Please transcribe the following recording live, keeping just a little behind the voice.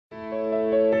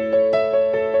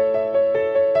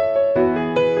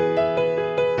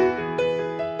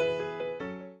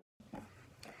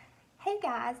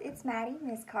Maddie,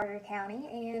 Miss Carter County,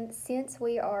 and since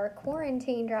we are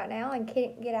quarantined right now and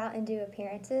can't get out and do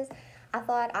appearances, I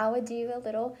thought I would do a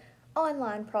little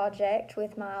online project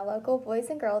with my local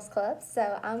Boys and Girls Club.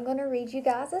 So I'm going to read you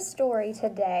guys a story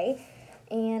today,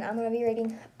 and I'm going to be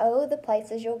reading Oh, the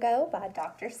Places You'll Go by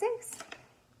Dr. Seuss.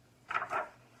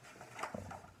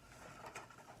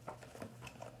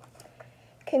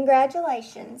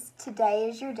 Congratulations, today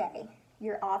is your day.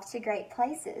 You're off to great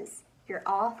places. You're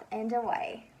off and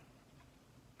away.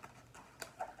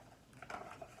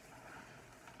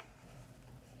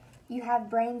 You have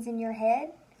brains in your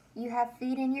head. You have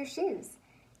feet in your shoes.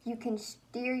 You can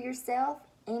steer yourself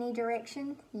any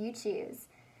direction you choose.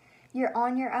 You're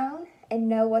on your own and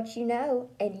know what you know,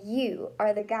 and you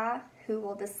are the guy who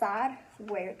will decide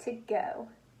where to go.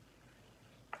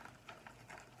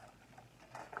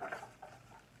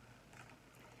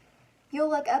 You'll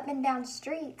look up and down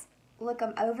streets, look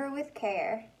 'em over with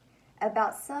care.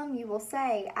 About some you will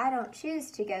say, I don't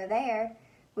choose to go there.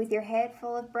 With your head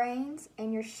full of brains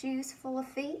and your shoes full of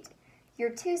feet,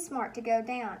 you're too smart to go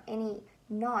down any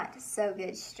not so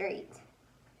good street.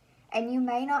 And you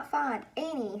may not find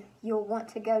any you'll want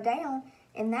to go down.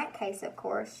 In that case, of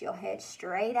course, you'll head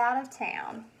straight out of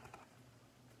town.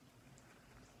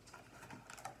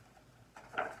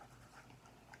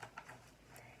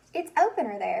 It's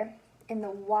opener there in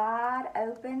the wide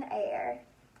open air.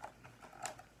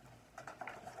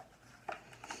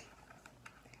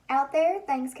 Out there,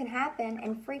 things can happen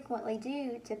and frequently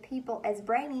do to people as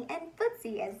brainy and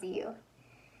footsy as you.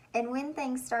 And when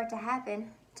things start to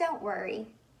happen, don't worry,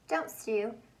 don't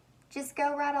stew, just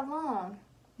go right along.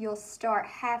 You'll start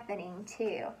happening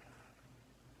too.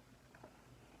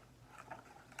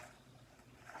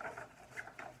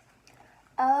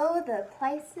 Oh, the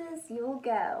places you'll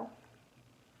go.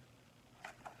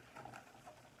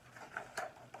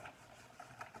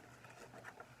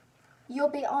 You'll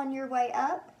be on your way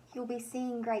up. You'll be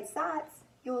seeing great sights.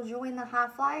 You'll join the high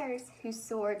flyers who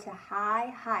soar to high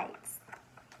heights.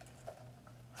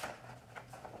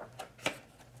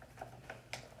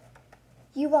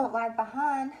 You won't lag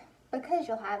behind because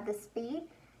you'll have the speed.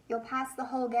 You'll pass the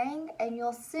whole gang and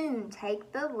you'll soon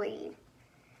take the lead.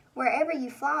 Wherever you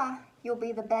fly, you'll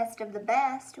be the best of the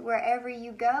best. Wherever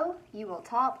you go, you will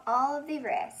top all of the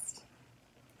rest.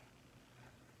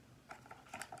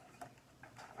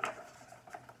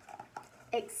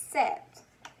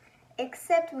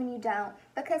 Except when you don't,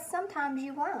 because sometimes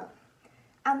you won't.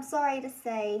 I'm sorry to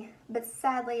say, but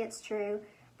sadly it's true,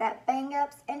 that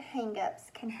bang-ups and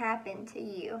hang-ups can happen to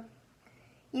you.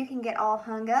 You can get all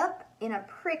hung up in a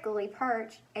prickly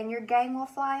perch, and your gang will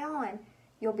fly on.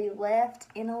 You'll be left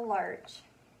in a lurch.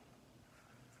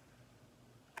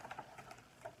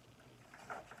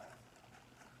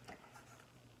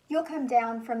 You'll come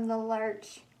down from the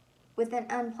lurch with an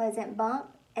unpleasant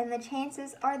bump, and the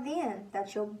chances are then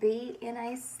that you'll be in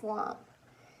a slump.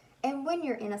 And when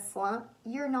you're in a slump,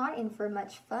 you're not in for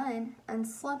much fun.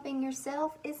 Unslumping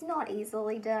yourself is not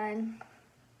easily done.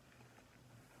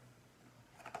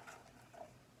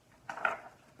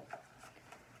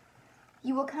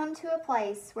 You will come to a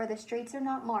place where the streets are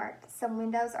not marked. Some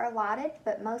windows are lighted,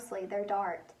 but mostly they're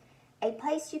dark. A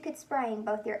place you could sprain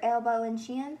both your elbow and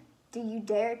chin. Do you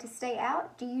dare to stay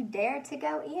out? Do you dare to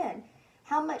go in?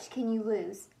 How much can you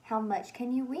lose? How much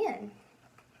can you win?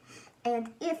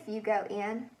 And if you go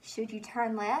in, should you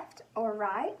turn left or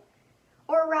right?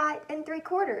 Or right and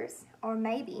 3/4, or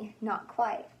maybe not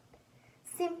quite?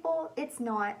 Simple, it's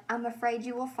not, I'm afraid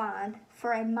you will find,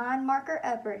 for a mind marker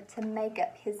upper to make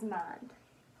up his mind.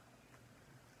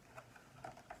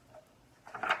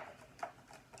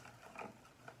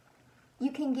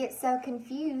 You can get so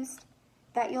confused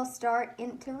that you'll start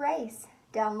into race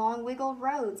down long wiggled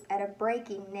roads at a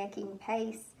breaking necking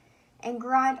pace and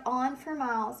grind on for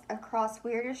miles across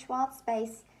weirdish wild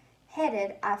space,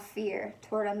 headed, I fear,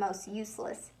 toward a most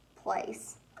useless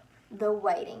place, the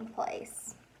waiting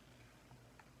place.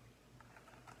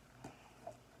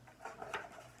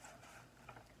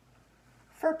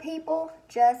 For people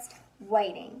just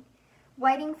waiting,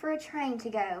 waiting for a train to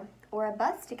go, or a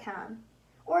bus to come,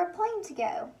 or a plane to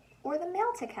go, or the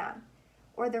mail to come,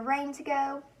 or the rain to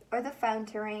go, or the phone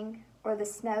to ring, or the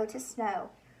snow to snow,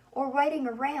 or waiting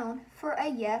around for a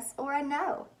yes or a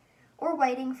no, or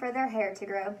waiting for their hair to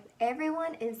grow.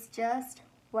 Everyone is just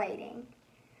waiting.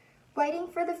 Waiting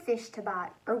for the fish to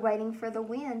bite, or waiting for the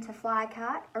wind to fly a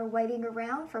kite, or waiting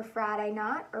around for Friday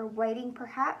night, or waiting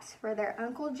perhaps for their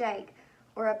Uncle Jake,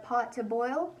 or a pot to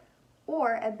boil,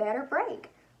 or a better break,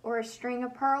 or a string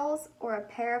of pearls, or a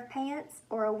pair of pants,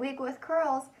 or a wig with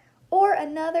curls, or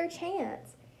another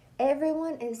chance.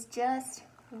 Everyone is just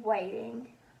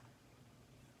waiting.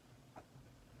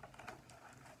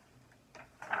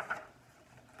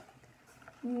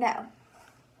 No,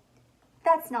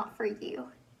 that's not for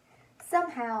you.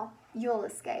 Somehow you'll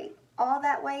escape all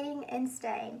that waiting and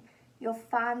staying. You'll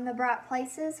find the bright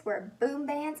places where boom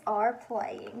bands are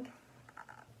playing.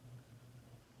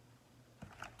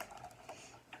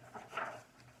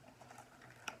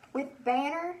 With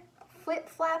banner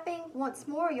flip-flapping, once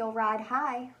more you'll ride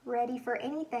high, ready for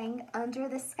anything under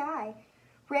the sky.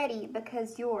 Ready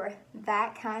because you're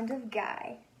that kind of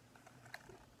guy.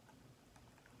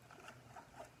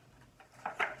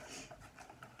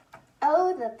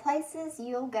 Oh, the places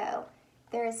you'll go.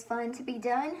 There is fun to be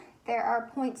done. There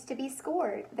are points to be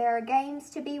scored. There are games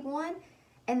to be won.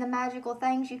 And the magical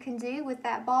things you can do with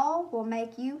that ball will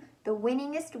make you the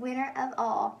winningest winner of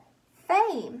all.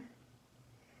 Fame!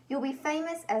 You'll be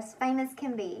famous as famous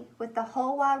can be, with the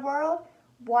whole wide world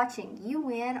watching you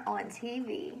win on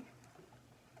TV.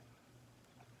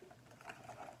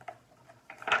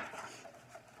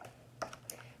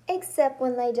 Except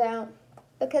when they don't,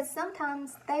 because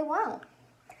sometimes they won't.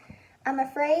 I'm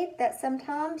afraid that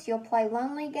sometimes you'll play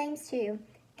lonely games too,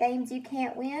 games you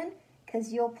can't win,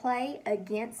 because you'll play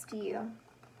against you.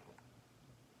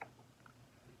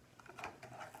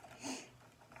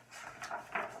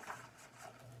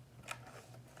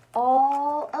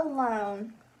 All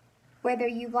alone. Whether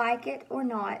you like it or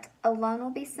not, alone will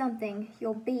be something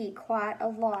you'll be quite a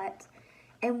lot.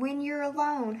 And when you're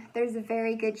alone, there's a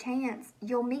very good chance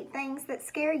you'll meet things that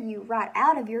scare you right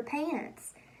out of your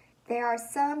pants. There are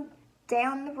some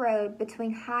down the road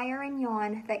between higher and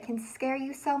yon that can scare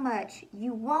you so much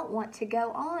you won't want to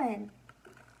go on.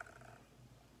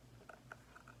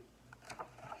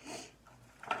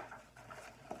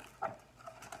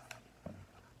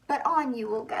 But on you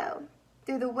will go,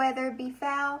 through the weather be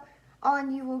foul,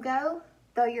 on you will go,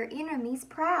 though your enemies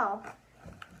prowl.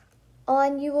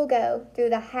 On you will go, through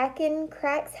the hacking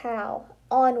cracks howl,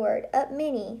 onward up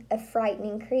many a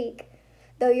frightening creek,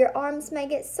 though your arms may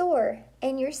get sore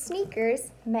and your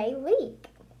sneakers may leak.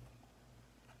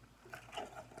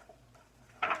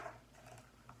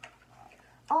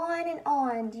 On and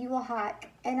on you will hike,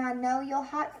 and I know you'll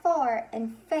hike far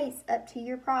and face up to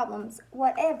your problems,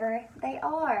 whatever they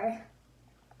are.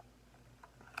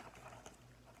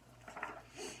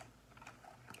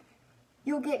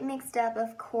 You'll get mixed up,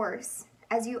 of course,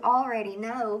 as you already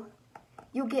know.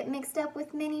 You'll get mixed up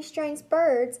with many strange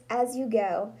birds as you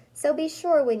go. So be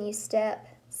sure when you step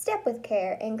with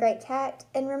care and great tact,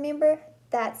 and remember,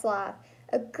 that's life,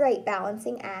 a great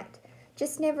balancing act.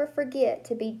 Just never forget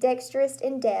to be dexterous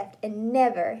and deft, and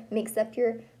never mix up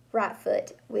your right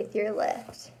foot with your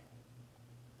left.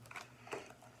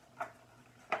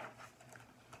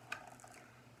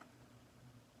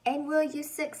 And will you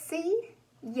succeed?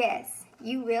 Yes,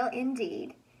 you will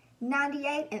indeed.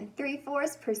 98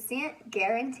 3/4%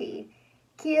 guaranteed.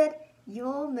 Kid,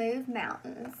 you'll move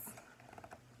mountains.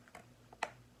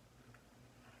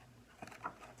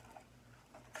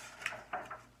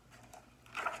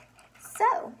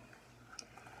 So,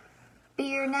 be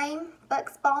your name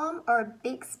Bucksbaum or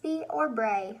Bixby or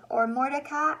Bray or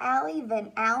Mordecai, Alley,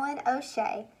 Van Allen,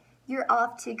 O'Shea. You're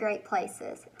off to great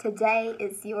places. Today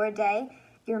is your day.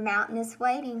 Your mountain is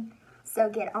waiting, so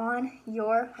get on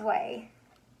your way.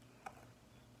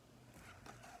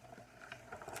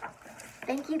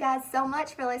 Thank you guys so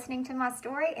much for listening to my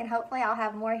story, and hopefully I'll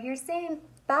have more here soon.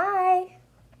 Bye!